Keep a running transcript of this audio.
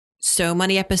So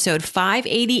Money episode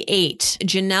 588,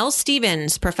 Janelle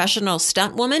Stevens, professional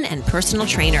stunt woman and personal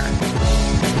trainer.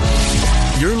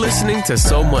 You're listening to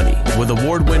So Money with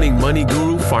award-winning money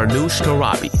guru Farnoosh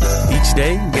Torabi. Each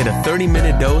day, get a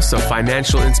 30-minute dose of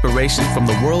financial inspiration from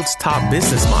the world's top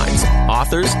business minds,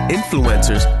 authors,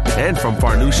 influencers, and from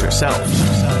Farnoosh herself.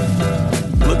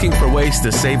 Looking for ways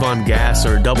to save on gas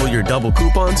or double your double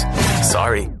coupons?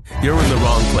 Sorry, you're in the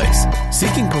wrong place.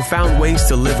 Seeking profound ways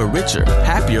to live a richer,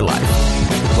 happier life.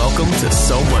 Welcome to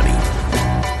So Money.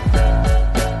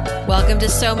 Welcome to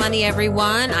So Money,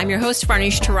 everyone. I'm your host,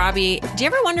 Farnoosh Torabi. Do you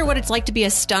ever wonder what it's like to be a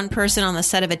stunt person on the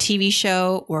set of a TV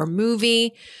show or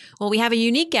movie? Well, we have a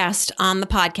unique guest on the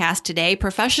podcast today,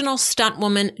 professional stunt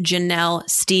woman Janelle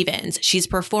Stevens. She's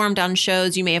performed on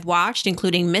shows you may have watched,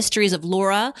 including Mysteries of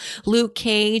Laura, Luke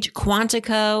Cage,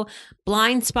 Quantico,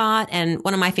 Blind Spot, and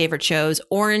one of my favorite shows,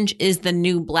 Orange is the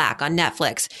New Black on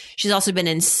Netflix. She's also been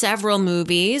in several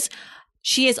movies.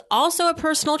 She is also a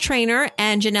personal trainer,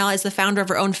 and Janelle is the founder of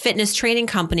her own fitness training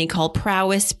company called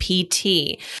Prowess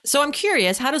PT. So I'm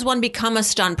curious, how does one become a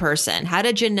stunt person? How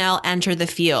did Janelle enter the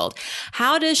field?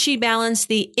 How does she balance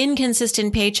the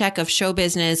inconsistent paycheck of show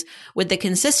business with the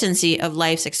consistency of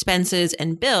life's expenses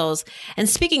and bills? And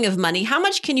speaking of money, how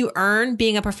much can you earn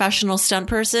being a professional stunt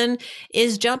person?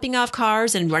 Is jumping off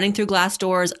cars and running through glass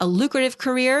doors a lucrative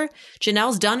career?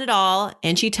 Janelle's done it all,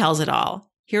 and she tells it all.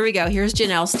 Here we go. Here's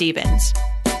Janelle Stevens.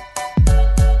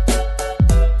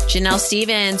 Janelle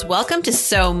Stevens, welcome to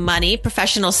So Money,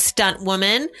 professional stunt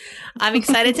woman. I'm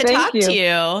excited to talk to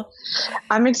you.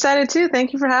 I'm excited too.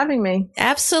 Thank you for having me.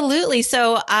 Absolutely.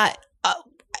 So,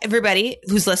 everybody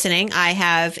who's listening, I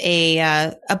have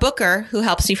a booker who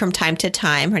helps me from time to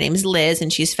time. Her name is Liz,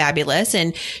 and she's fabulous.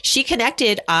 And she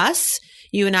connected us.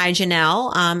 You and I,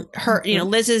 Janelle,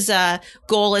 Liz's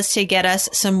goal is to get us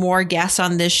some more guests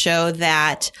on this show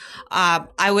that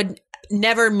I would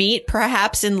never meet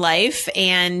perhaps in life,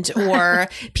 or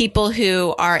people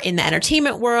who are in the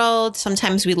entertainment world.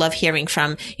 Sometimes we love hearing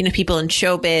from, people in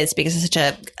showbiz because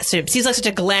it seems like such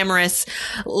a glamorous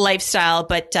lifestyle,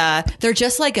 but they're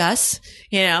just like us,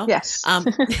 Yes.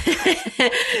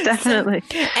 Definitely.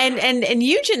 And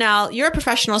you, Janelle, you're a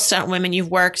professional stunt woman.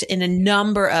 You've worked in a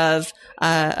number of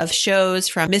shows,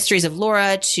 from Mysteries of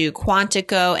Laura to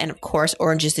Quantico, and of course,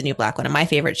 Orange is the New Black, one of my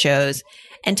favorite shows,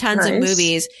 and tons of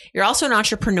movies. You're also an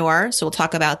entrepreneur, so we'll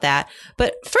talk about that.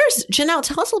 But first, Janelle,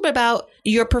 tell us a little bit about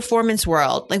your performance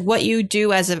world, like what you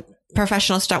do as a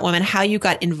professional stunt woman, how you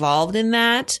got involved in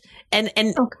that. And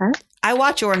okay. I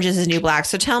watch Orange is the New Black,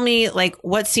 so tell me, like,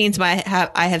 what scenes I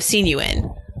have seen you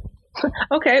in.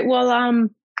 Okay, well,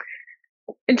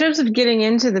 in terms of getting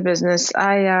into the business,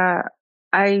 I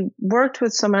worked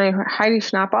with somebody, Heidi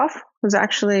Schnappoff, who's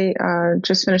actually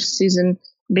just finished the season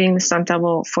being the stunt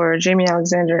double for Jamie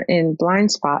Alexander in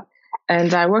Blind Spot.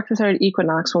 And I worked with her at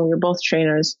Equinox when we were both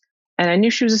trainers. And I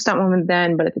knew she was a stunt woman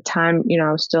then, but at the time,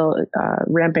 I was still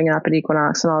ramping up at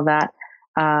Equinox and all that.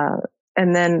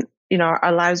 And then,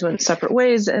 our lives went separate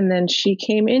ways. And then she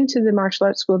came into the martial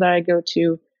arts school that I go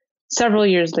to several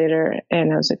years later.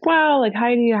 And I was like, wow, like,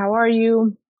 Heidi, how are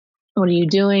you? What are you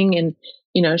doing? And,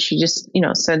 she just,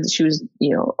 said that she was,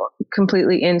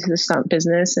 completely into the stunt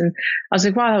business. And I was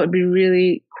like, wow, that would be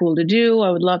really cool to do.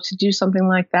 I would love to do something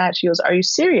like that. She goes, are you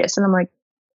serious? And I'm like,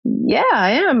 yeah,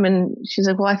 I am. And she's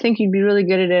like, well, I think you'd be really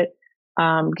good at it.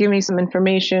 Give me some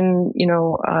information,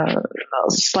 a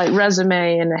slight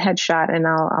resume and a headshot, and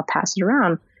I'll pass it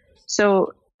around.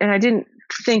 So, and I didn't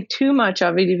think too much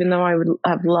of it, even though I would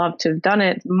have loved to have done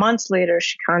it. Months later,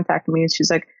 she contacted me and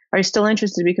she's like, are you still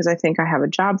interested? Because I think I have a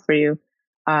job for you.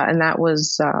 And that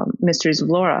was Mysteries of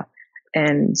Laura.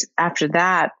 And after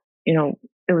that,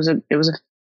 it was a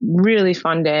really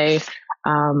fun day.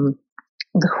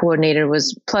 The coordinator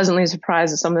was pleasantly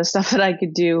surprised at some of the stuff that I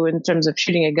could do in terms of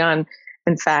shooting a gun,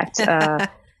 in fact.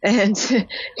 And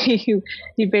he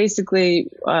basically,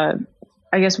 I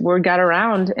guess, word got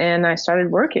around and I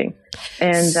started working.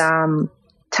 And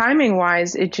timing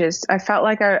wise, I felt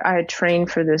like I had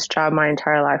trained for this job my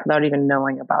entire life without even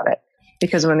knowing about it.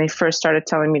 Because when they first started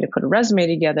telling me to put a resume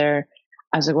together,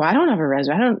 I was like, well, I don't have a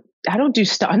resume. I don't do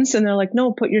stunts. And they're like,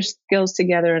 no, put your skills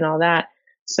together and all that.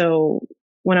 So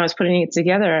when I was putting it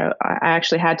together, I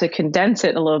actually had to condense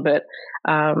it a little bit,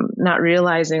 not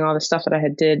realizing all the stuff that I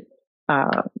had did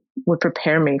would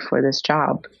prepare me for this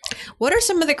job. What are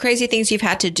some of the crazy things you've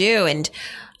had to do? And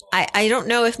I don't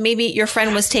know if maybe your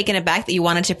friend was taken aback that you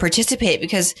wanted to participate,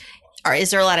 because is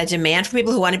there a lot of demand for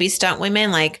people who want to be stunt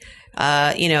women? Like,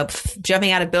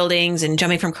 jumping out of buildings and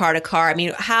jumping from car to car. I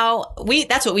mean,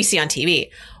 that's what we see on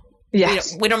TV.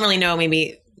 Yes. We don't really know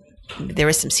maybe there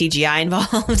was some CGI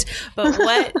involved, but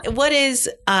what is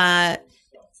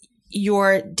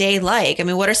your day like? I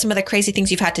mean, what are some of the crazy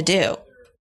things you've had to do?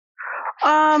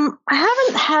 I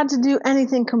haven't had to do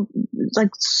anything like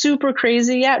super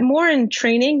crazy yet, more in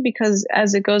training, because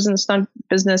as it goes in the stunt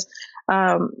business,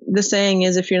 the saying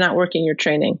is, if you're not working, you're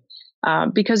training.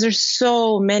 Because there's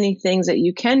so many things that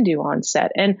you can do on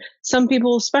set, and some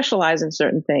people specialize in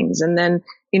certain things. And then,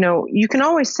 you can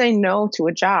always say no to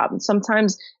a job. And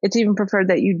sometimes it's even preferred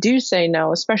that you do say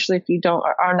no, especially if you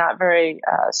are not very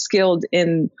skilled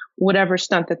in whatever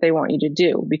stunt that they want you to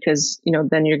do, because,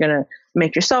 then you're going to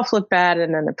make yourself look bad,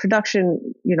 and then the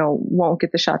production, won't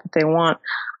get the shot that they want.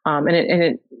 And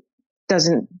it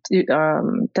doesn't do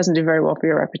very well for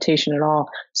your reputation at all.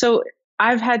 So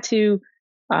I've had to,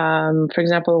 for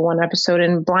example, one episode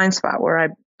in Blind Spot where I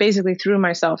basically threw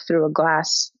myself through a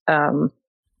glass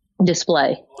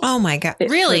display. Oh my God.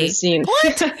 Really? Scene.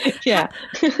 What? Yeah.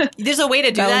 There's a way to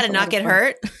do that and not get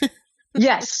hurt?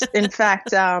 Yes. In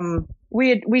fact,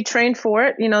 we trained for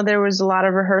it. There was a lot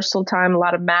of rehearsal time, a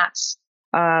lot of mats.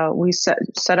 We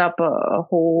set up a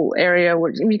whole area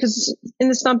because in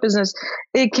the stunt business,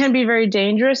 it can be very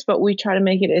dangerous, but we try to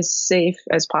make it as safe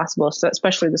as possible, so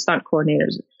especially the stunt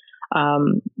coordinators.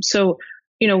 So,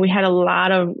 we had a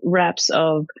lot of reps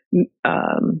of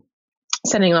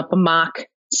setting up a mock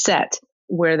set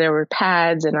where there were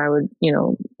pads, and I would,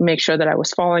 make sure that I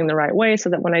was falling the right way so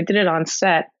that when I did it on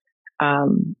set,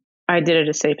 I did it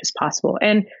as safe as possible.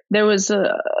 And there was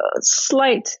a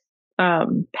slight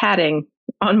padding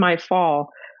on my fall,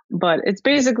 but it's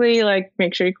basically like,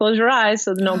 make sure you close your eyes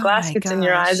so that no glass gets in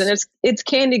your eyes. And it's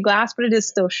candy glass, but it is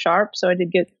still sharp. So I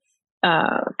did get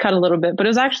cut a little bit, but it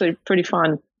was actually pretty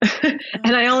fun.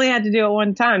 And I only had to do it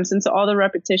one time, since all the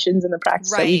repetitions and the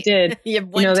practice that we did,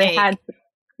 they had,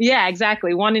 yeah,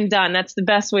 exactly. One and done. That's the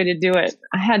best way to do it.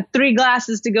 I had 3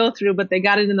 glasses to go through, but they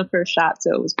got it in the first shot.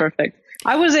 So it was perfect.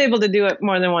 I was able to do it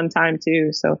more than one time too.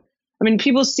 So, I mean,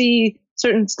 people see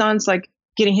certain stunts like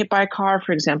getting hit by a car,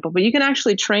 for example, but you can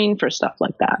actually train for stuff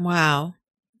like that. Wow.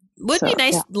 Would be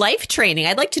nice life training.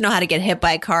 I'd like to know how to get hit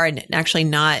by a car and actually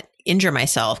not injure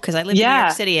myself, because I live in New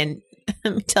York City, and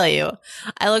let me tell you,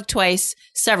 I looked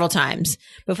several times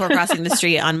before crossing the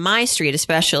street, on my street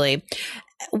especially.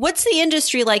 What's the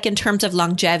industry like in terms of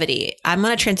longevity? I'm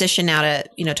going to transition now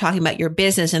to, talking about your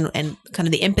business and kind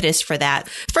of the impetus for that.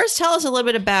 First, tell us a little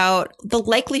bit about the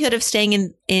likelihood of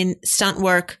staying in stunt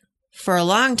work for a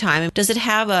long time. Does it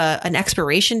have an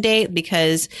expiration date?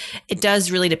 Because it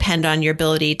does really depend on your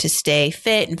ability to stay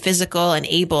fit and physical and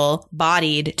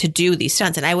able-bodied to do these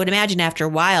stunts. And I would imagine after a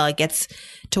while, it gets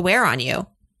to wear on you.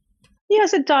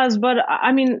 Yes, it does. But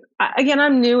I mean, again,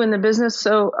 I'm new in the business,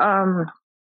 so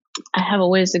I have a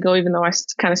ways to go, even though I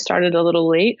kind of started a little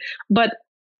late. But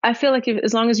I feel like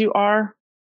as long as you are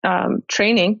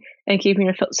training and keeping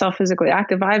yourself physically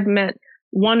active, I've met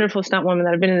wonderful stunt women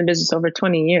that have been in the business over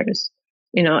 20 years,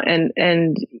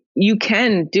 and you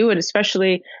can do it,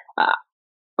 especially,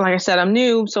 like I said, I'm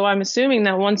new. So I'm assuming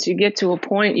that once you get to a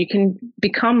point, you can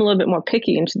become a little bit more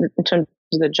picky in terms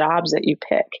of the jobs that you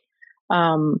pick.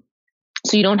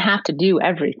 So you don't have to do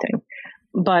everything,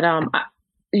 but,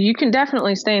 you can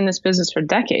definitely stay in this business for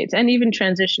decades, and even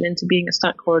transition into being a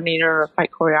stunt coordinator or a fight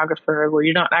choreographer, where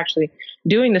you're not actually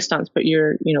doing the stunts, but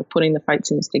you're, putting the fight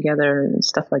scenes together and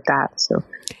stuff like that. So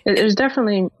there's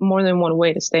definitely more than one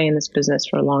way to stay in this business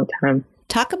for a long time.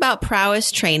 Talk about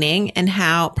prowess training and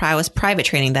how prowess private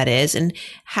training, that is, and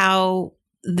how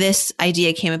this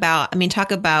idea came about. I mean,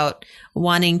 talk about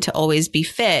wanting to always be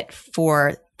fit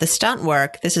for the stunt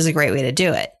work. This is a great way to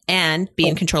do it and be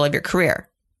in control of your career.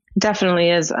 Definitely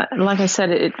is. Like I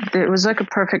said, it was like a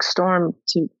perfect storm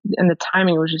and the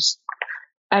timing was just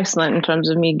excellent in terms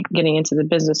of me getting into the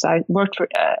business. I worked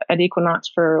at Equinox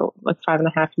for like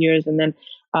 5.5 years, and then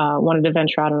wanted to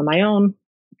venture out on my own.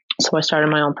 So I started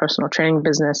my own personal training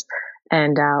business,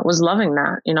 and was loving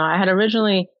that. I had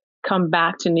originally come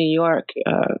back to New York.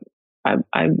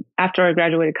 After I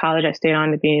graduated college, I stayed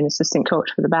on to be an assistant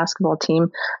coach for the basketball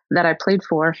team that I played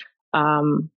for.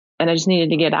 And I just needed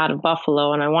to get out of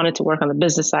Buffalo, and I wanted to work on the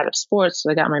business side of sports.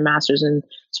 So I got my master's in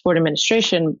sport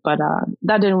administration, but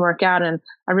that didn't work out. And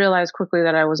I realized quickly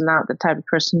that I was not the type of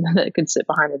person that could sit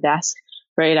behind a desk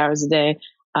for 8 hours a day.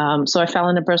 So I fell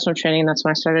into personal training. That's when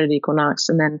I started at Equinox.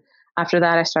 And then after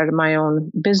that, I started my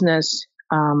own business.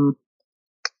 And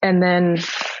then,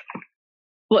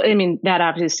 well, I mean, that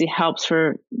obviously helps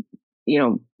for,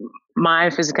 my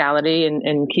physicality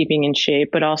and keeping in shape,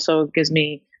 but also gives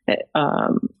me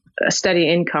a steady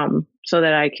income so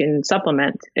that I can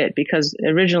supplement it. Because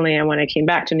originally, when I came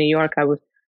back to New York, I was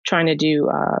trying to do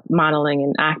modeling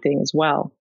and acting as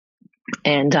well.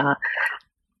 And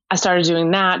I started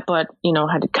doing that, but,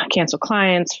 had to cancel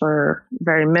clients for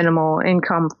very minimal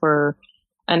income for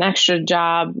an extra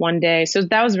job one day. So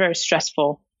that was very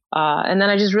stressful. And then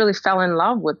I just really fell in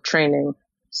love with training.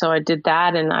 So I did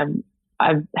that, and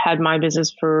I've had my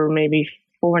business for maybe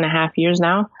 4.5 years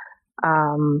now.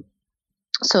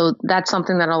 So that's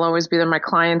something that I'll always be there. My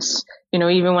clients,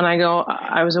 even when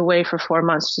I was away for 4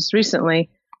 months just recently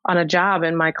on a job,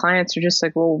 and my clients are just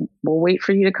like, well, we'll wait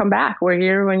for you to come back. We're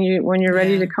here when you're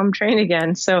ready to come train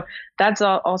again. So that's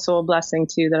also a blessing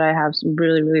too, that I have some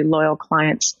really, really loyal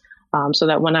clients. So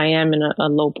that when I am in a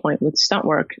low point with stunt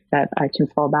work, that I can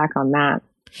fall back on that.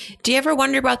 Do you ever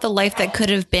wonder about the life that could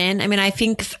have been? I mean, I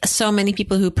think so many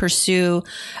people who pursue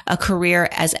a career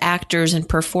as actors and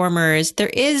performers, there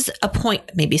is a point,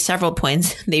 maybe several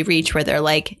points they reach where they're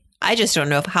like, I just don't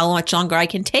know how much longer I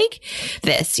can take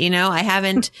this. I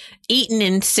haven't eaten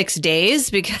in 6 days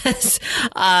because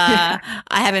I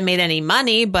haven't made any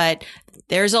money, but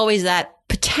there's always that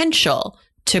potential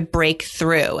to break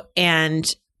through.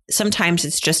 And sometimes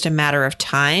it's just a matter of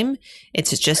time.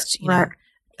 It's just,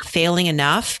 failing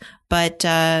enough, but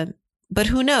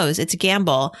who knows? It's a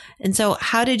gamble. And so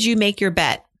how did you make your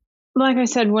bet? Like I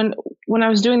said, when I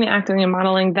was doing the acting and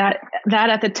modeling, that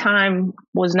at the time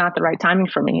was not the right timing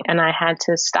for me. And I had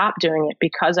to stop doing it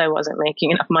because I wasn't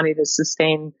making enough money to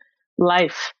sustain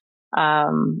life.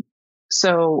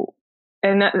 So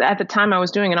at the time I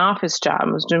was doing an office job.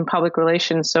 I was doing public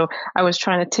relations. So I was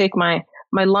trying to take my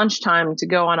lunchtime to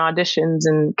go on auditions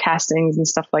and castings and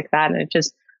stuff like that. And it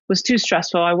just was too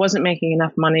stressful. I wasn't making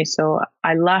enough money. So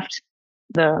I left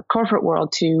the corporate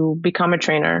world to become a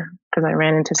trainer because I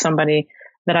ran into somebody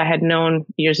that I had known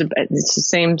years ago. It's the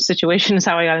same situation as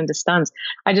how I got into stunts.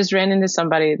 I just ran into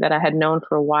somebody that I had known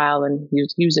for a while, and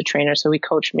he was a trainer. So he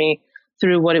coached me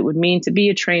through what it would mean to be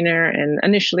a trainer. And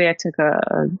initially I took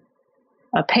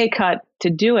a pay cut to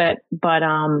do it. But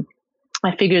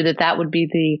I figured that would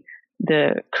be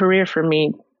the career for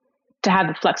me, to have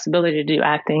the flexibility to do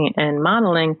acting and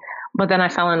modeling. But then I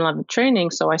fell in love with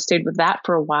training. So I stayed with that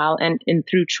for a while. And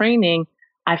through training,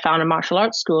 I found a martial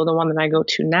arts school, the one that I go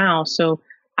to now. So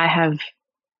I have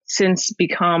since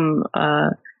become a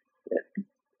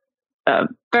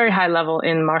very high level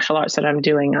in martial arts that I'm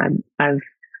doing.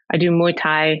 I do Muay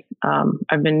Thai.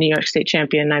 I've been New York State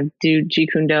champion. I do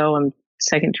Jeet Kune Do. I'm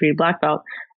second degree black belt,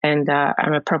 and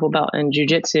I'm a purple belt in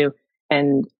jiu-jitsu.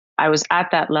 And I was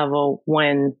at that level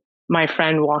when my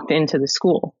friend walked into the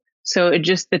school. So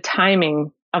the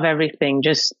timing of everything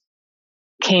just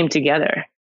came together.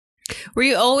 Were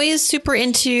you always super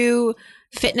into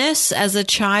fitness as a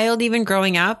child, even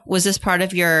growing up? Was this part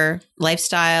of your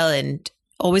lifestyle and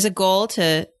always a goal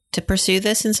to pursue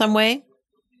this in some way?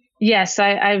 Yes,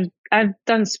 I've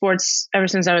done sports ever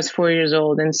since I was 4 years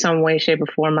old in some way, shape, or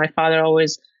form. My father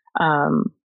always,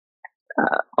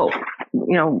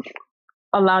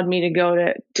 allowed me to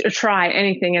go to try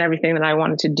anything and everything that I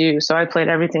wanted to do. So I played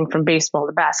everything from baseball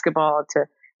to basketball to,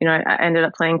 I ended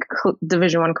up playing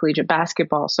Division I collegiate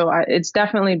basketball. So it's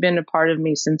definitely been a part of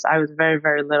me since I was very,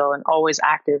 very little, and always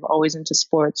active, always into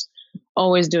sports,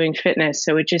 always doing fitness.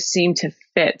 So it just seemed to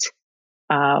fit,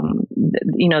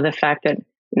 the fact that,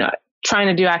 trying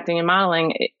to do acting and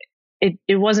modeling,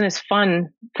 it wasn't as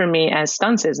fun for me as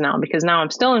stunts is now, because now I'm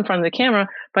still in front of the camera,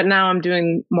 but now I'm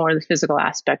doing more of the physical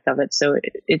aspect of it. So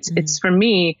it's for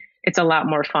me, it's a lot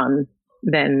more fun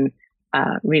than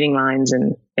reading lines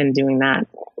and doing that.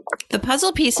 The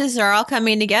puzzle pieces are all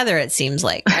coming together, it seems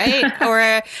like, right?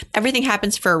 Or everything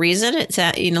happens for a reason. It's,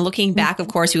 looking back, of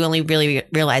course, we only really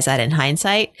realize that in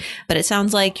hindsight, but it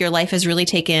sounds like your life has really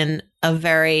taken a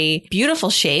very beautiful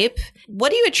shape.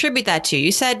 What do you attribute that to?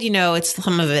 You said, it's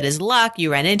some of it is luck.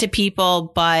 You ran into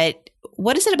people, but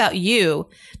what is it about you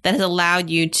that has allowed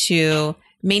you to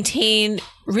maintain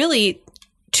really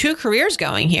 2 careers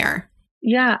going here?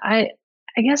 Yeah, I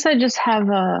guess I just have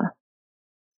a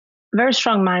very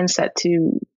strong mindset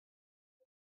to,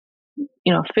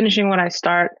 finishing what I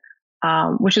start,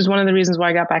 which is one of the reasons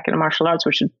why I got back into martial arts,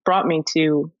 which brought me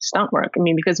to stunt work. I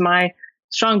mean, because my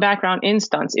strong background in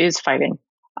stunts is fighting.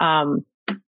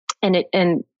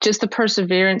 And just the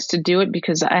perseverance to do it,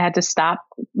 because I had to stop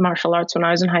martial arts when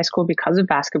I was in high school because of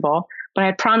basketball, but I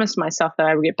had promised myself that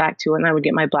I would get back to it and I would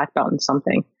get my black belt in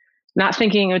something. Not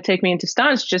thinking it would take me into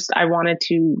stunts, just I wanted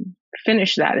to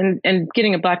finish that. And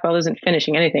getting a black belt isn't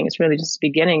finishing anything. It's really just the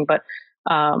beginning, but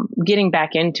getting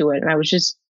back into it. And I was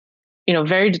just,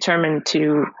 very determined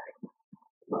to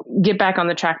get back on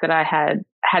the track that I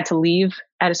had to leave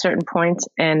at a certain point.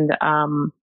 And,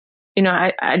 I'm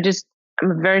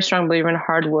a very strong believer in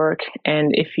hard work.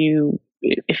 And if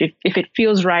it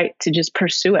feels right, to just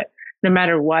pursue it. no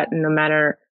matter what, and no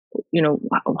matter,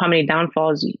 how many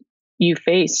downfalls you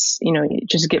face, you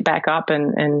just get back up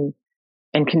and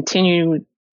continue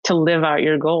to live out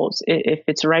your goals. If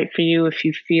it's right for you, if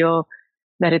you feel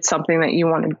that it's something that you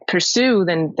want to pursue,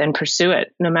 then pursue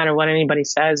it, no matter what anybody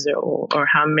says or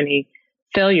how many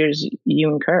failures you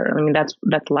incur. I mean, that's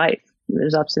life.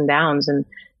 There's ups and downs, and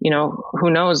who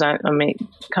knows? I may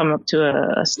come up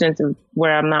to a stint of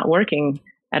where I'm not working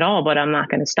at all, but I'm not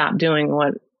going to stop doing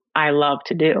what I love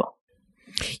to do.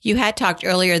 You had talked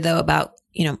earlier, though, about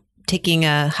taking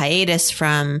a hiatus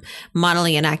from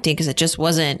modeling and acting because it just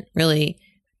wasn't really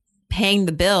paying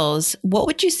the bills. What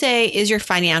would you say is your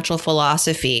financial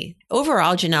philosophy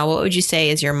overall, Janelle? What would you say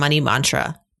is your money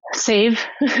mantra? Save.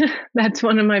 That's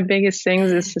one of my biggest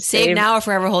things is to save now or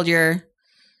forever hold your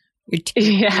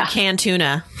canned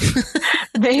tuna.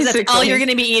 Basically, that's all you're going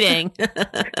to be eating.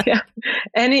 Yeah.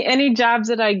 Any jobs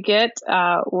that I get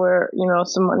where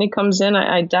some money comes in,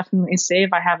 I definitely save.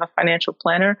 I have a financial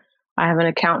planner. I have an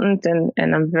accountant,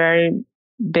 and I'm very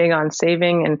big on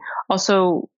saving and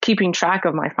also keeping track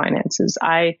of my finances.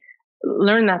 I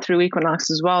learned that through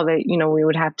Equinox as well. That we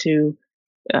would have to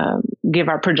give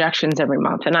our projections every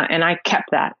month, and I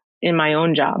kept that in my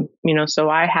own job. So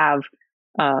I have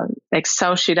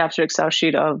Excel sheet after Excel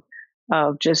sheet of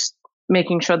just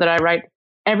making sure that I write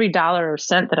every dollar or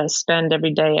cent that I spend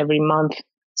every day, every month,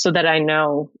 so that I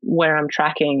know where I'm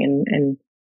tracking and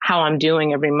how I'm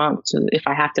doing every month. So if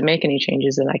I have to make any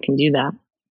changes, then I can do that.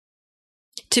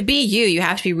 To be you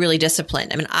have to be really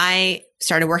disciplined. I mean, I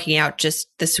started working out just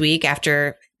this week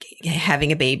after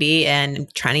having a baby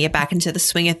and trying to get back into the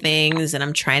swing of things. And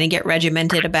I'm trying to get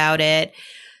regimented about it,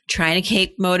 trying to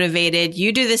keep motivated.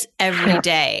 You do this every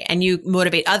day and you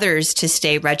motivate others to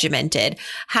stay regimented.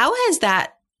 How has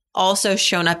that also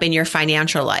shown up in your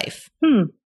financial life?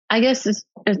 I guess it's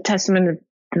a testament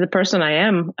to the person I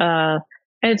am.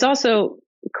 And it's also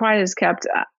quiet as kept.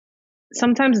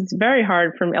 Sometimes it's very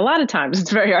hard for me. A lot of times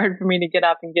it's very hard for me to get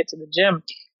up and get to the gym.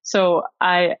 So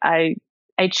I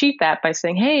cheat that by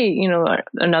saying, hey,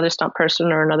 another stunt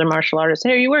person or another martial artist,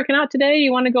 hey, are you working out today?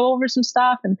 You want to go over some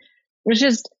stuff? And it's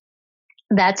just,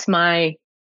 that's my,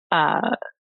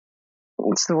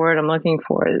 what's the word I'm looking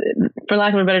for? For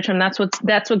lack of a better term, that's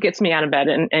what gets me out of bed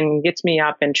and gets me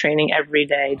up and training every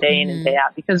day, day in and day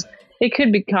out, because it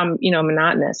could become,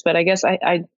 monotonous. But I guess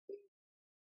I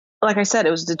like I said,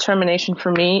 it was determination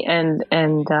for me. And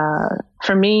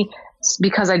for me,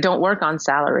 because I don't work on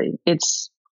salary, it's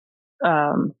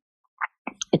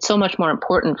so much more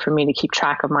important for me to keep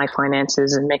track of my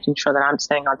finances and making sure that I'm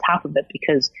staying on top of it,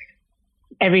 because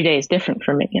every day is different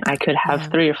for me. I could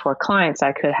have 3 or 4 clients.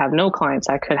 I could have no clients.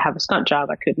 I could have a stunt job.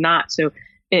 I could not. So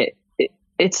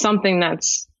it's something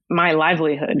that's my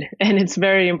livelihood. And it's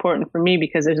very important for me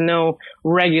because there's no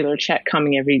regular check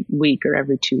coming every week or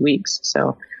every 2 weeks.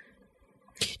 So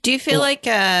do you feel like,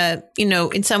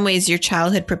 in some ways your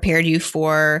childhood prepared you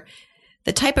for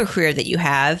the type of career that you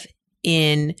have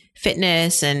in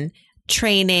fitness and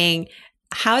training?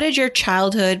 How did your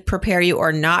childhood prepare you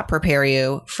or not prepare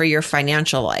you for your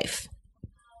financial life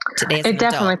today? It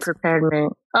definitely prepared me.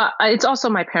 It's also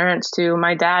my parents too.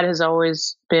 My dad has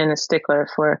always been a stickler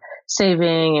for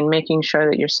saving and making sure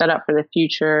that you're set up for the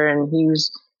future. And he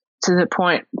was to the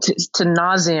point to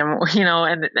nauseam,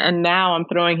 and now I'm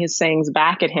throwing his sayings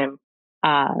back at him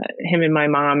and my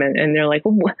mom, and they're like,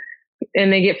 what?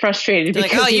 And they get frustrated.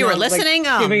 Because, like, oh, you were listening?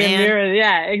 Like, oh, man.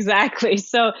 Yeah, exactly.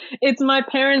 So it's my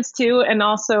parents too. And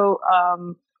also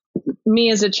me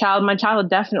as a child. My childhood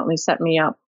definitely set me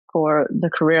up for the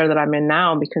career that I'm in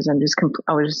now, because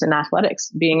I was just in athletics.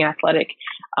 Being athletic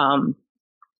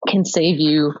can save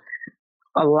you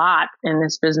a lot in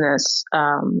this business,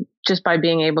 just by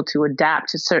being able to adapt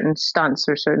to certain stunts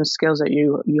or certain skills that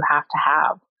you have to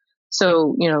have.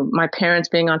 So, my parents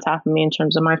being on top of me in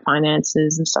terms of my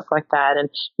finances and stuff like that.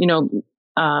 And,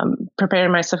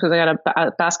 preparing myself because I got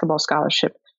a basketball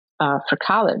scholarship for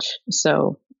college.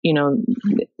 So,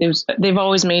 they've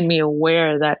always made me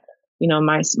aware that,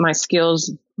 my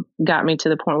skills got me to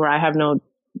the point where I have no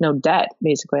debt.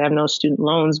 Basically, I have no student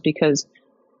loans because,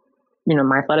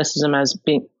 my athleticism as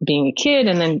being a kid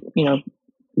and then,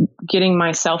 getting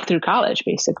myself through college,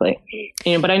 basically.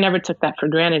 But I never took that for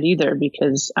granted either,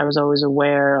 because I was always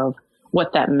aware of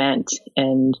what that meant.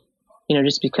 And,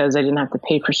 just because I didn't have to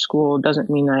pay for school doesn't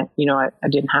mean that, I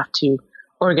didn't have to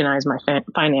organize my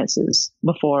finances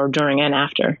before, during, and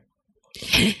after.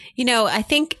 I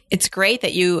think it's great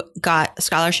that you got a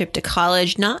scholarship to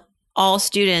college. Not all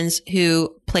students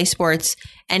who play sports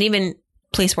and even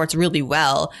play sports really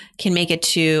well can make it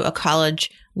to a college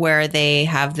where they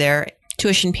have their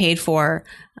tuition paid for.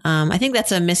 I think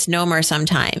that's a misnomer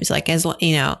sometimes. Like, as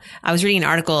you know, I was reading an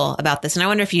article about this, and I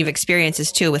wonder if you've experienced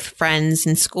this too with friends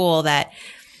in school, that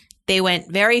they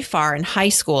went very far in high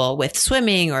school with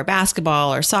swimming or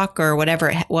basketball or soccer or whatever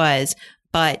it was,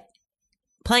 but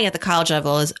playing at the college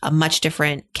level is a much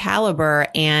different caliber.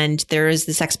 And there is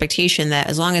this expectation that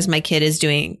as long as my kid is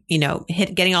doing,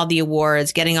 getting all the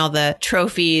awards, getting all the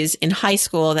trophies in high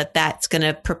school, that's going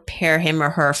to prepare him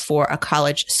or her for a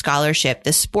college scholarship.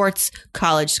 The sports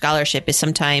college scholarship is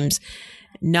sometimes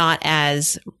not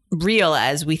as real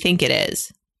as we think it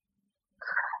is.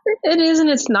 It is,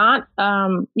 and it's not.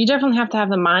 You definitely have to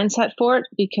have the mindset for it,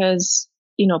 because,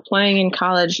 playing in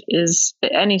college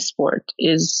any sport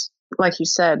is, like you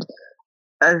said,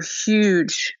 a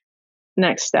huge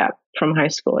next step from high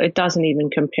school. It doesn't even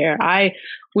compare. I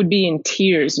would be in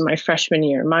tears my freshman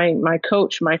year. My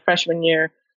coach, my freshman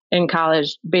year in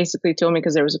college, basically told me,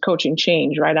 because there was a coaching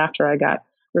change right after I got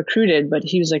recruited, but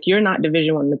he was like, "You're not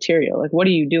Division I material. Like, what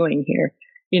are you doing here?"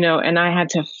 And I had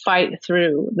to fight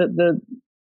through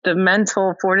the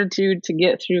mental fortitude to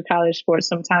get through college sports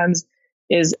sometimes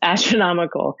is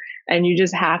astronomical. And you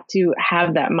just have to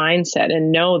have that mindset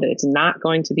and know that it's not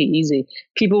going to be easy.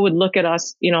 People would look at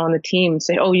us, on the team and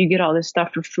say, "Oh, you get all this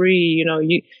stuff for free.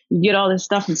 You get all this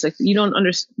stuff." And it's like,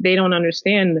 they don't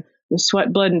understand the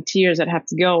sweat, blood, and tears that have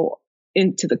to go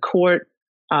into the court,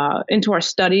 into our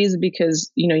studies,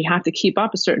 because, you have to keep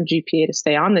up a certain GPA to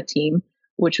stay on the team,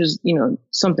 which was,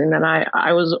 something that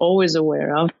I was always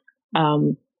aware of.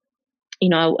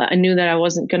 I knew that I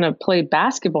wasn't going to play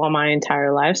basketball my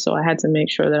entire life, so I had to make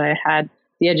sure that I had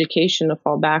the education to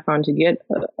fall back on to get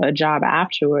a job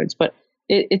afterwards. But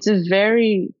it's a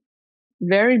very,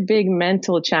 very big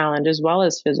mental challenge as well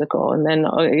as physical. And then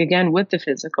again, with the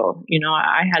physical,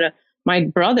 my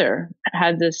brother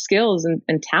had the skills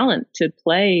and talent to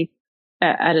play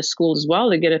at a school as well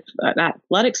to get an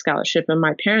athletic scholarship, and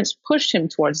my parents pushed him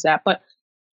towards that. But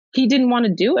he didn't want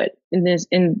to do it. In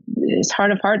his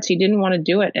heart of hearts, he didn't want to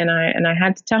do it. And I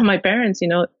had to tell my parents,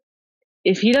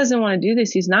 if he doesn't want to do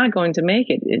this, he's not going to make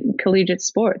it in collegiate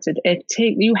sports.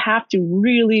 You have to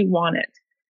really want it.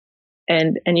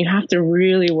 And you have to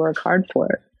really work hard for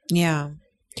it. Yeah.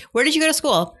 Where did you go to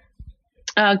school?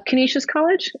 Canisius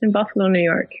College in Buffalo, New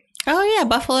York. Oh yeah.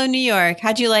 Buffalo, New York.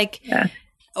 How'd you Yeah.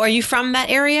 Are you from that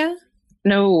area?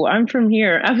 No, I'm from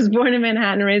here. I was born in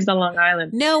Manhattan, raised on Long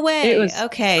Island. No way. It was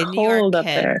okay. cold New York up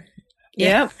kid. there.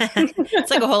 Yeah. Yep.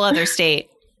 It's like a whole other state.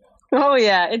 Oh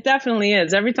yeah, it definitely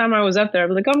is. Every time I was up there, I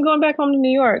was like, "I'm going back home to New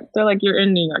York." They're like, "You're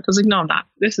in New York." I was like, "No, I'm not.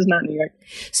 This is not New York."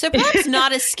 So perhaps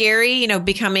not as scary,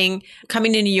 coming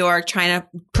to New York, trying to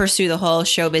pursue the whole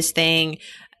showbiz thing.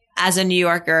 As a New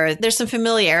Yorker, there's some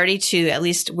familiarity to at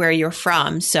least where you're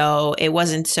from. So it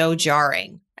wasn't so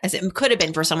jarring as it could have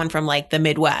been for someone from like the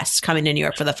Midwest coming to New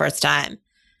York for the first time.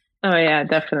 Oh yeah,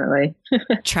 definitely.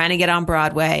 Trying to get on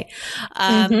Broadway.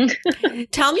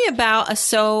 Tell me about a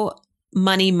So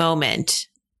Money moment,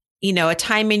 a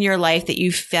time in your life that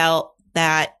you felt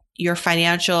that your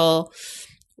financial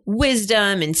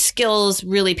wisdom and skills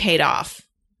really paid off.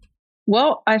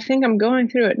 Well, I think I'm going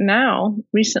through it now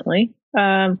recently.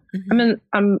 I'm in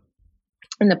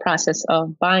the process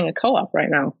of buying a co-op right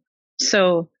now.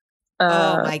 So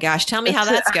oh my gosh, tell me how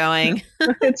that's going.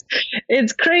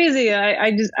 it's crazy.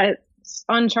 It's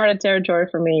uncharted territory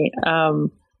for me.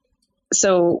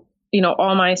 So,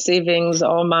 all my savings,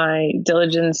 all my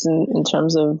diligence in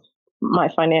terms of my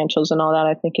financials and all that,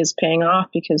 I think is paying off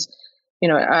because,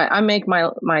 I make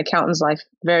my accountant's life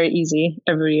very easy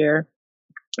every year.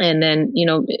 And then,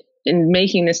 in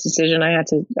making this decision, I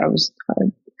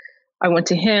went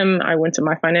to him, I went to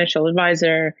my financial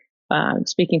advisor,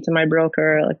 speaking to my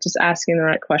broker, like just asking the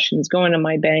right questions, going to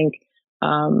my bank.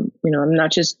 I'm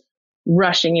not just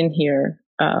rushing in here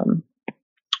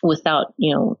without,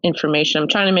 information. I'm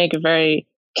trying to make a very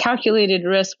calculated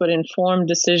risk, but informed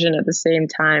decision at the same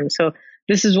time. So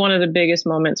this is one of the biggest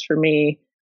moments for me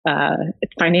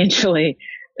financially.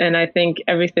 And I think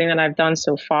everything that I've done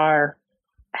so far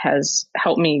has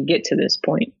helped me get to this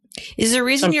point. Is there a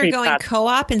reason you're going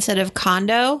co-op instead of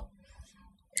condo?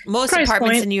 Most Price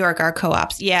apartments point. in New York are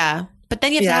co-ops. Yeah. But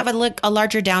then you have to have a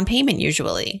larger down payment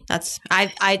usually.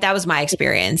 That was my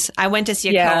experience. I went to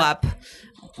see a co-op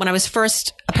when I was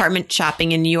first apartment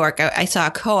shopping in New York. I saw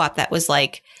a co-op that was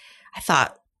like, I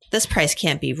thought this price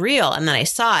can't be real. And then I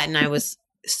saw it and I was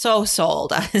so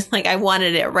sold. I was like, I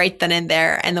wanted it right then and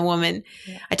there. And the woman,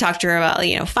 I talked to her about,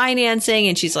 financing,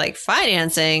 and she's like,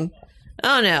 financing?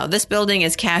 Oh no, this building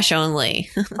is cash only.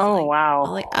 Oh, wow.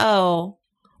 I'm like, oh,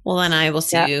 well then I will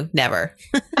see you never.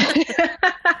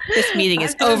 This meeting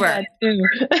is over.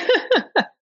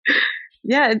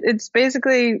 it's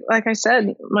basically, like I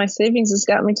said, my savings has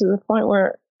got me to the point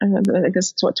where I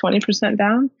guess it's 20%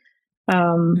 down.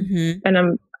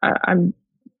 And I'm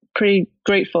pretty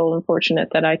grateful and fortunate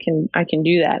that I can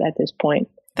do that at this point.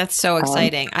 That's so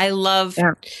exciting. I love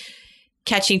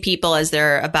catching people as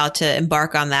they're about to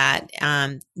embark on that.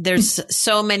 There's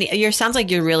so many, sounds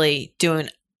like you're really doing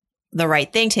the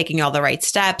right thing, taking all the right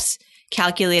steps,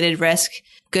 calculated risk.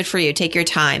 Good for you. Take your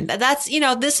time. That's,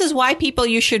 this is why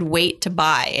you should wait to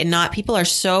buy and not, people are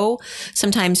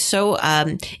sometimes so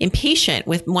impatient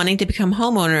with wanting to become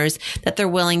homeowners that they're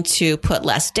willing to put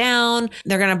less down.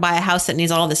 They're going to buy a house that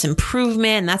needs all this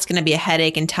improvement, and that's going to be a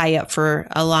headache and tie you up for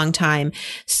a long time.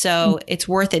 So it's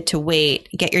worth it to wait,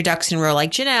 get your ducks in a row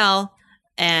like Janelle,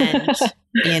 and,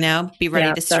 be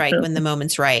ready to strike definitely when the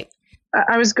moment's right.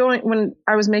 When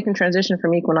I was making transition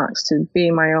from Equinox to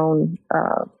being my own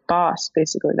boss,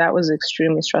 basically, that was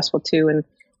extremely stressful too. And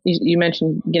you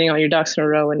mentioned getting all your ducks in a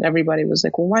row, and everybody was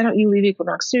like, well, why don't you leave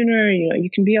Equinox sooner? You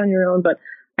can be on your own. But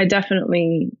I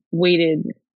definitely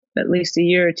waited at least a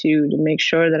year or two to make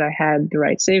sure that I had the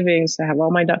right savings, to have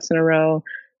all my ducks in a row.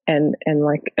 And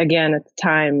like, again, at the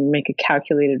time, make a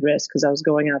calculated risk, because I was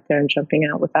going out there and jumping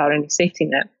out without any safety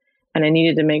net. And I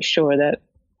needed to make sure that,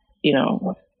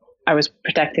 I was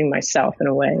protecting myself in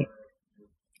a way.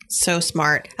 So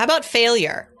smart. How about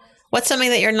failure? What's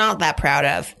something that you're not that proud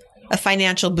of? A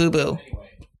financial boo-boo?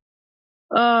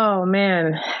 Oh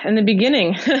man. In the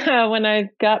beginning, when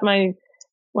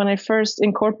I first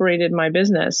incorporated my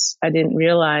business, I didn't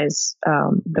realize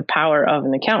the power of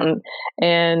an accountant.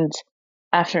 And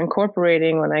after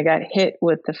incorporating, when I got hit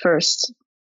with the first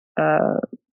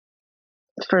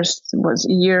was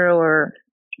a year or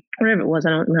whatever it was, I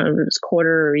don't know if it was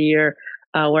quarter or a year,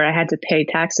 where I had to pay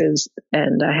taxes,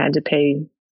 and I had to pay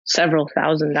several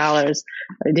 $1,000s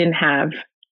I didn't have,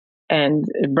 and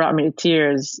it brought me to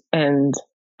tears. And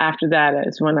after that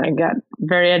is when I got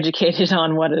very educated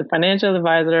on what a financial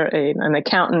advisor, an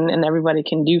accountant, and everybody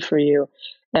can do for you.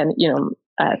 And,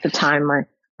 at the time, my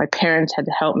parents had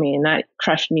to help me, and that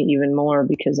crushed me even more,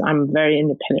 because I'm a very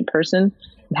independent person.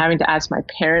 And having to ask my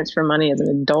parents for money as an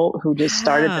adult who just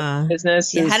started the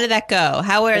business. Yeah, how did that go?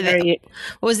 How were they?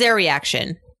 What was their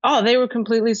reaction? Oh, they were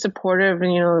completely supportive.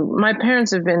 And, my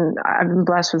parents I've been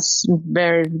blessed with some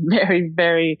very, very,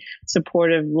 very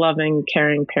supportive, loving,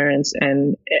 caring parents.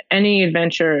 And any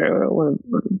adventure or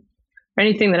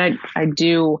anything that I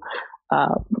do,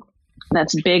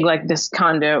 that's big, like this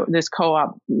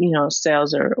co-op,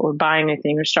 sales or buying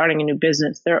anything or starting a new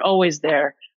business, they're always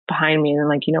there behind me. And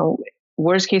like,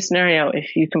 worst case scenario,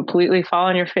 if you completely fall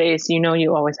on your face,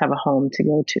 you always have a home to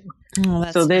go to.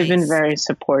 Oh, so they've nice. been very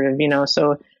supportive,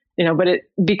 so, but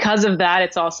because of that,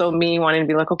 it's also me wanting to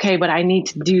be like, okay, but I need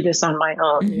to do this on my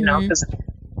own, because,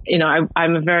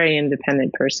 I'm a very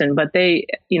independent person, but they,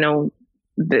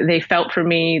 they felt for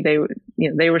me.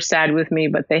 They were sad with me,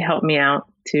 but they helped me out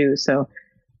too. So,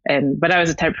 but I was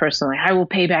the type of person like, I will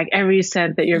pay back every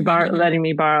cent that you're letting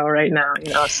me borrow right now,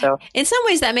 so. In some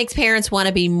ways that makes parents want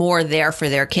to be more there for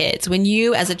their kids. When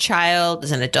you, as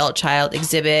an adult child,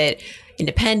 exhibit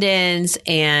independence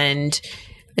and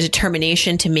a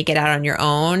determination to make it out on your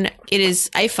own,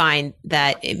 I find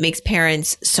that it makes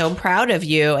parents so proud of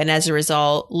you, and as a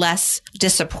result, less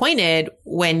disappointed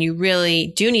when you really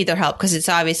do need their help, because it's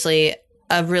obviously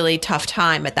a really tough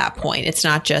time at that point. It's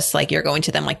not just like you're going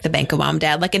to them like the bank of mom,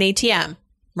 dad, like an ATM,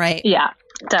 right? Yeah,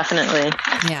 definitely.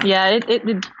 Yeah,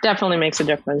 it definitely makes a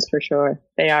difference for sure.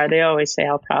 They always say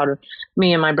how proud of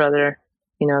me and my brother,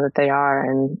 that they are,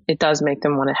 and it does make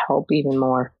them want to help even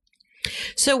more.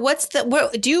 So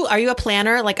are you a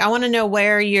planner? Like, I want to know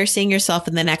where you're seeing yourself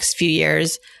in the next few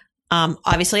years.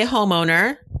 Obviously a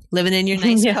homeowner living in your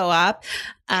nice co-op.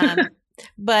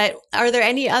 But are there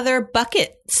any other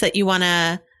buckets that you want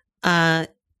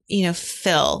to,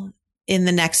 fill in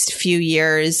the next few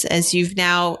years, as you've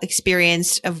now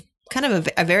experienced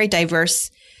a very diverse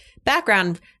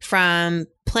background, from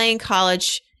playing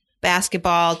college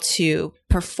basketball to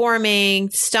performing,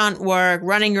 stunt work,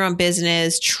 running your own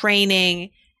business, training?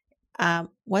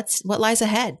 What lies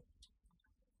ahead?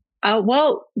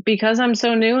 Well, because I'm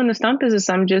so new in the stunt business,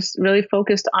 I'm just really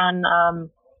focused on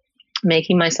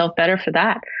making myself better for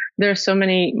that. There are so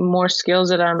many more skills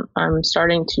that I'm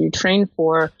starting to train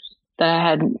for that I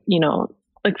had,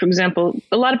 like, for example,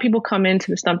 a lot of people come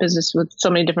into the stunt business with so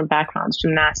many different backgrounds,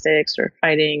 gymnastics or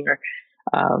fighting or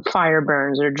fire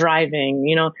burns or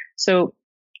driving, so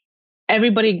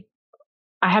everybody,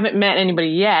 I haven't met anybody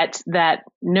yet that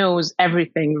knows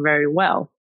everything very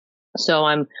well. So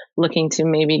I'm looking to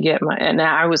maybe and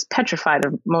I was petrified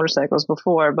of motorcycles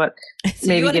before, but so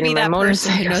maybe getting my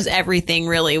motorcycle who knows everything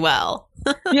really well.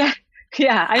 Yeah.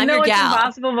 Yeah, I I'm know your it's gal.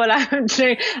 impossible, but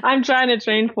I'm trying to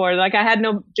train for it. Like I had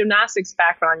no gymnastics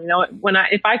background.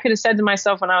 If I could have said to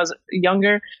myself when I was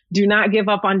younger, do not give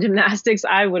up on gymnastics,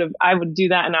 I would do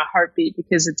that in a heartbeat,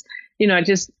 because it's,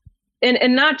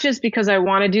 and not just because I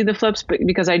want to do the flips, but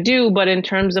because I do, but in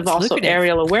terms of also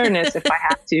aerial awareness, if I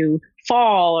have to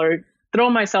fall or throw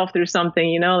myself through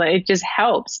something, it just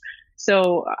helps.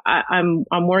 So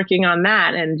I'm working on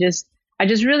that, and I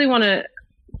just really want to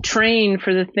train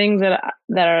for the things that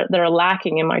are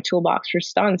lacking in my toolbox for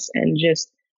stunts, and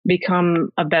just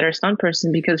become a better stunt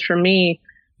person. Because for me,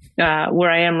 where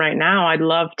I am right now, I'd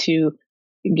love to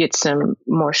get some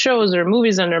more shows or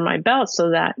movies under my belt,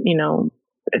 so that,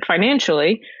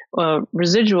 financially,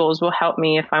 residuals will help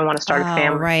me if I want to start a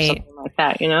family, or something like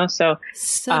that, so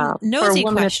nosy for a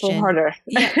woman, question. it's a little harder.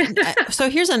 Yeah. So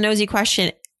here's a nosy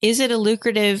question. Is it a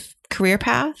lucrative career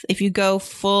path if you go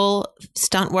full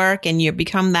stunt work and you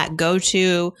become that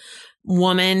go-to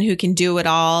woman who can do it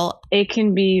all? It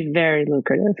can be very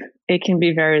lucrative.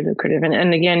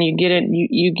 And again, you get it,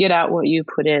 you get out what you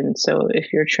put in. So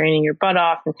if you're training your butt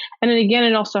off, and then again,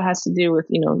 it also has to do with,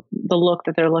 the look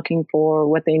that they're looking for,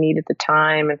 what they need at the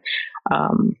time. And,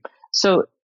 so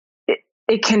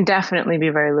it can definitely be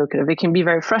very lucrative. It can be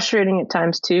very frustrating at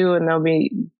times too. And there'll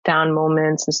be down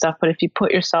moments and stuff, but if you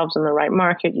put yourselves in the right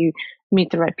market, you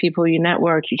meet the right people, you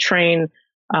network, you train,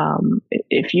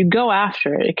 if you go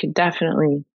after it, it could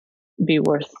definitely be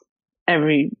worth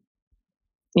every,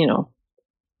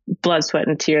 blood, sweat,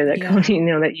 and tear that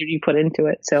that you put into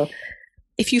it. So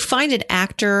if you find an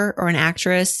actor or an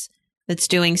actress that's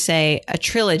doing, say, a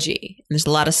trilogy, and there's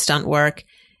a lot of stunt work,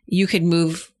 you could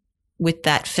move with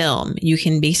that film. You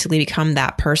can basically become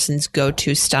that person's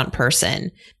go-to stunt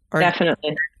person.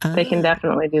 Definitely. They can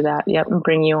definitely do that. Yep. And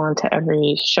bring you on to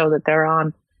every show that they're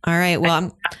on. All right. Well,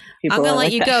 I'm going to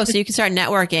let you go so you can start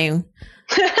networking.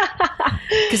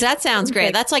 Because that sounds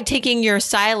great. That's like taking your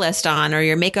stylist on or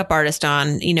your makeup artist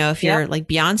on, if you're like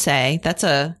Beyonce. That's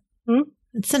a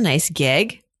nice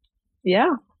gig.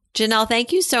 Yeah. Janelle,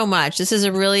 thank you so much. This has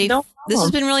been really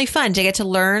fun to get to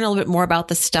learn a little bit more about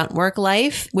the stunt work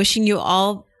life. Wishing you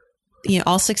all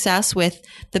success with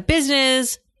the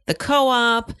business, the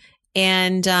co-op,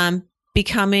 and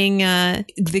becoming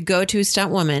the go-to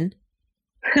stunt woman.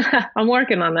 I'm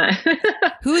working on that.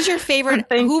 Who's your favorite?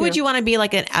 Who would you want to be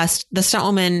like the stunt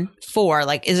woman for?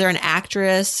 Like, is there an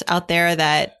actress out there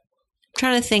that I'm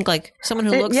trying to think, like someone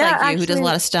who looks like you, actually, who does a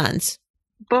lot of stunts?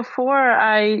 Before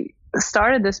I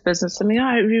started this business, it'd be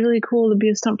really cool to be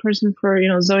a stunt person for,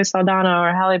 Zoe Saldana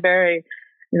or Halle Berry,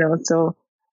 so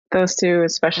those two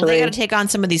especially. Well, they got to take on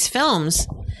some of these films.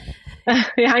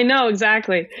 Yeah, I know,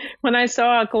 exactly. When I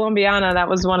saw Colombiana, that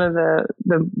was one of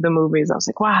the movies. I was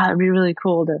like, wow, that'd be really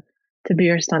cool to be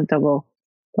your stunt double.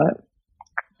 But,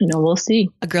 we'll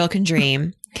see. A girl can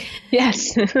dream.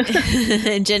 Yes.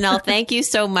 Janelle, thank you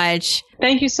so much.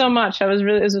 Thank you so much. It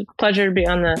was a pleasure to be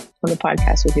on the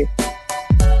podcast with you.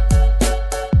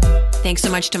 Thanks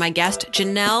so much to my guest,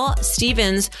 Janelle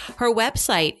Stevens. Her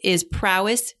website is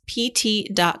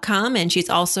prowesspt.com, and she's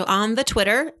also on the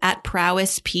Twitter at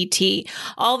prowesspt.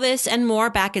 All this and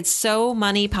more back at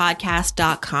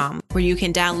SoMoneyPodcast.com, where you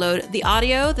can download the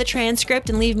audio, the transcript,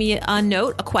 and leave me a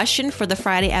note, a question for the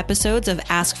Friday episodes of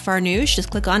Ask Farnoosh. Just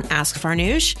click on Ask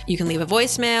Farnoosh. You can leave a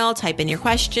voicemail, type in your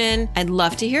question. I'd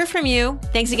love to hear from you.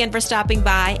 Thanks again for stopping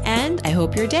by, and I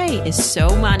hope your day is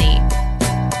so money.